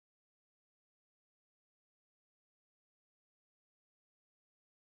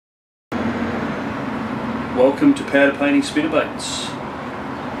welcome to powder painting spinnerbaits.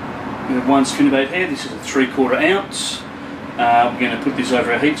 We have one spinnerbait here. This is a 3/4 ounce. We're going to put this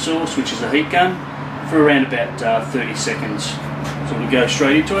over a heat source, which is a heat gun, for around about 30 seconds. So we'll go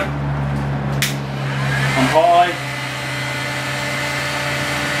straight into it. On high.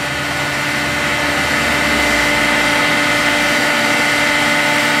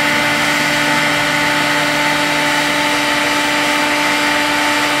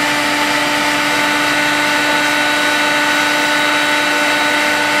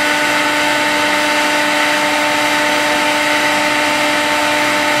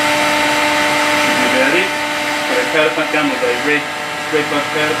 Powder paint gun with a red bug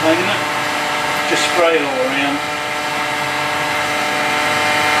powder paint in it. Just spray it all around.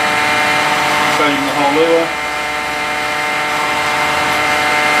 Coating the whole lure.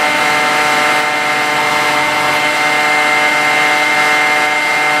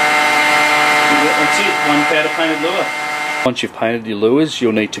 That's it, one powder painted lure. Once you've painted your lures,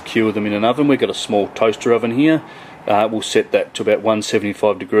 you'll need to cure them in an oven. We've got a small toaster oven here. We'll set that to about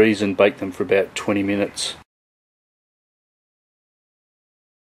 175 degrees and bake them for about 20 minutes.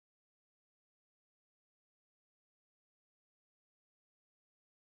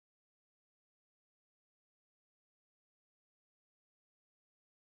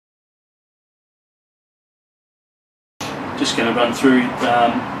 Just going to run through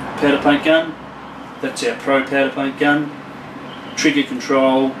powder paint gun. That's our pro powder paint gun. Trigger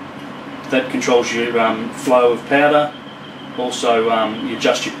control, that controls your flow of powder. Also you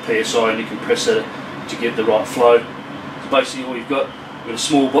adjust your PSI and you can press it to get the right flow. So basically all you've got a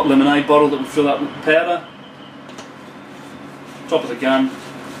small lemonade bottle that we fill up with powder. Top of the gun,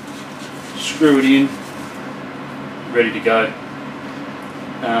 screw it in, ready to go.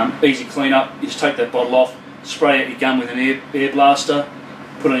 Easy clean up, you just take that bottle off, spray out your gun with an air blaster,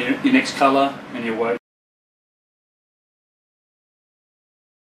 put on your next colour and you're away.